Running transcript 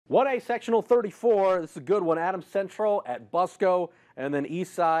1A sectional 34. This is a good one. Adams Central at Busco, and then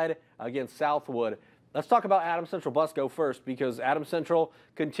Eastside against Southwood. Let's talk about Adams Central Busco first, because Adams Central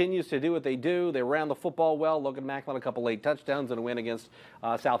continues to do what they do. They ran the football well. Logan Macklin a couple late touchdowns and a win against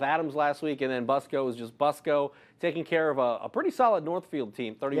South Adams last week. And then Busco is just Busco, taking care of a pretty solid Northfield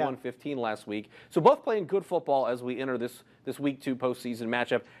team, 31-15 last week. So both playing good football as we enter this Week 2 postseason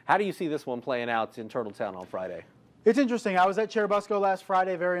matchup. How do you see this one playing out in Turtletown on Friday? It's interesting. I was at Cherubusco last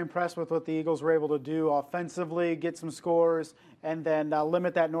Friday, very impressed with what the Eagles were able to do offensively, get some scores, and then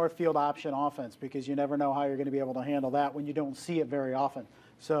limit that Northfield option offense, because you never know how you're going to be able to handle that when you don't see it very often.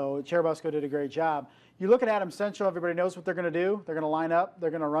 So Cherubusco did a great job. You look at Adams Central, everybody knows what they're going to do. They're going to line up. They're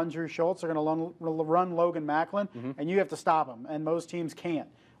going to run Drew Schultz. They're going to run Logan Macklin, and you have to stop them, and most teams can't.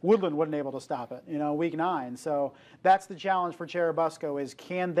 Woodland wasn't able to stop it, Week 9. So that's the challenge for Cherubusco, is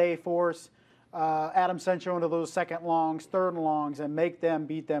can they force Adams Central into those second longs, third and longs, and make them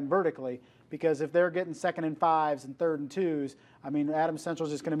beat them vertically. Because if they're getting 2nd and 5s and 3rd and 2s, I mean, Adams Central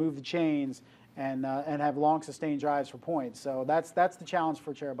is just going to move the chains and have long sustained drives for points. So that's the challenge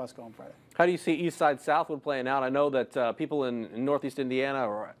for Cherubusco on Friday. How do you see Eastside Southwood playing out? I know that people in Northeast Indiana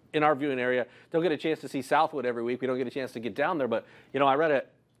or in our viewing area don't get a chance to see Southwood every week. We don't get a chance to get down there, but I read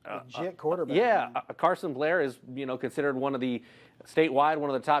it. Legit quarterback. Yeah, Carson Blair is considered one of the statewide,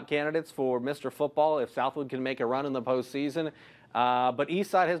 one of the top candidates for Mr. Football if Southwood can make a run in the postseason. But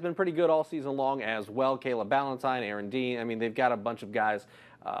Eastside has been pretty good all season long as well. Caleb Ballantyne, Aaron Dean. I mean, they've got a bunch of guys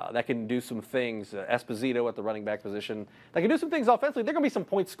that can do some things. Esposito at the running back position. They can do some things offensively. There are going to be some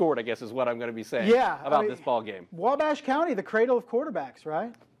points scored, I guess, is what I'm going to be saying about this ball game. Wabash County, the cradle of quarterbacks,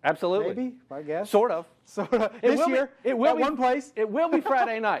 right? Absolutely. Maybe, I guess. Sort of. This year, it will be one place. It will be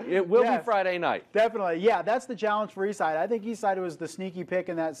Friday night. It will be Friday night. Definitely. Yeah, that's the challenge for Eastside. I think Eastside was the sneaky pick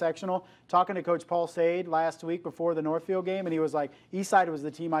in that sectional. Talking to Coach Paul Sade last week before the Northfield game, and he was like, Eastside was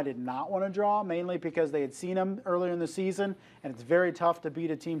the team I did not want to draw, mainly because they had seen them earlier in the season, and it's very tough to beat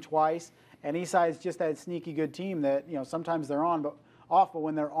a team twice. And Eastside's just that sneaky good team that, sometimes they're on, but off, but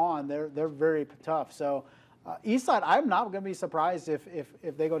when they're on, they're very tough. So Eastside, I'm not going to be surprised if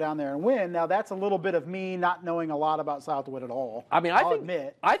they go down there and win. Now, that's a little bit of me not knowing a lot about Southwood at all. I mean,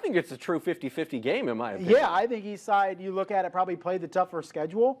 I think it's a true 50-50 game, in my opinion. Yeah, I think Eastside, you look at it, probably played the tougher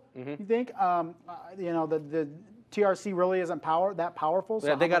schedule, you think? The TRC really isn't that powerful. So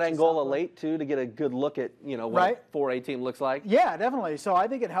yeah, they got Angola late, too, to get a good look at, what a 4A team looks like. Yeah, definitely. So I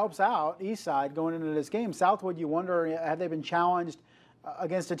think it helps out Eastside going into this game. Southwood, you wonder, have they been challenged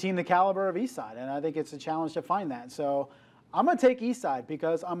against a team the caliber of Eastside, and I think it's a challenge to find that. So I'm going to take Eastside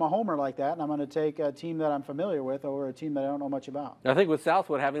because I'm a homer like that, and I'm going to take a team that I'm familiar with over a team that I don't know much about. I think with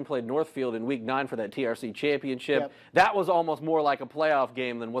Southwood having played Northfield in Week 9 for that TRC championship, that was almost more like a playoff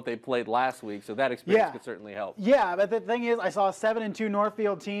game than what they played last week, so that experience could certainly help. Yeah, but the thing is, I saw a 7-2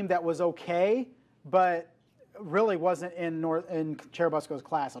 Northfield team that was okay, but really wasn't in Cherubusco's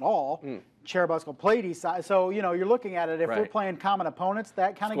class at all. Cherubusco played Eastside, so you're looking at it. If we're playing common opponents,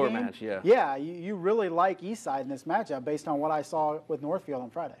 that kind of game, match, you really like Eastside in this matchup based on what I saw with Northfield on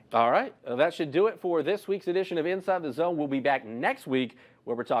Friday. All right, that should do it for this week's edition of Inside the Zone. We'll be back next week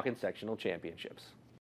where we're talking sectional championships.